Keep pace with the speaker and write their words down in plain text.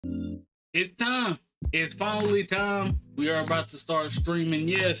It's time. It's finally time. We are about to start streaming,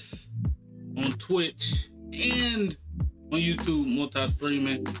 yes, on Twitch and on YouTube,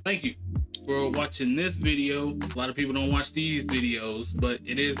 multi-streaming. Thank you for watching this video. A lot of people don't watch these videos, but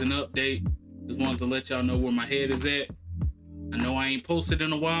it is an update. Just wanted to let y'all know where my head is at. I know I ain't posted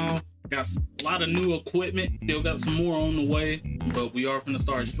in a while. Got a lot of new equipment. Still got some more on the way, but we are gonna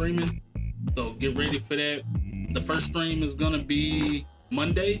start streaming. So get ready for that. The first stream is gonna be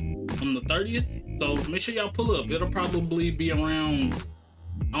Monday on the 30th. So make sure y'all pull up. It'll probably be around,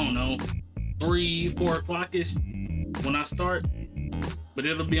 I don't know, 3, 4 o'clock-ish when I start. But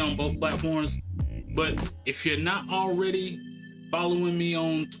it'll be on both platforms. But if you're not already following me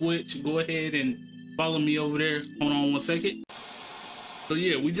on Twitch, go ahead and follow me over there. Hold on one second. So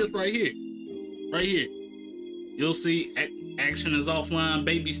yeah, we just right here. Right here. You'll see action is offline,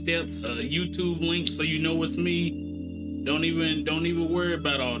 baby steps, YouTube link so you know it's me. Don't even worry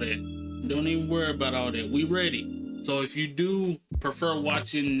about all that. Don't even worry about all that. We ready. So if you do prefer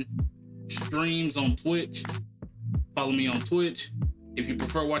watching streams on Twitch, follow me on Twitch. If you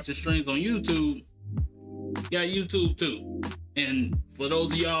prefer watching streams on YouTube, got YouTube too. And for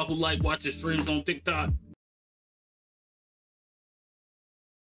those of y'all who like watching streams on TikTok,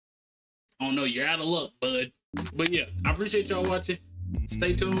 I don't know, you're out of luck, bud. But yeah, I appreciate y'all watching.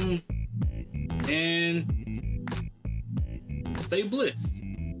 Stay tuned and stay blessed.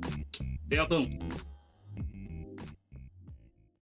 See y'all soon.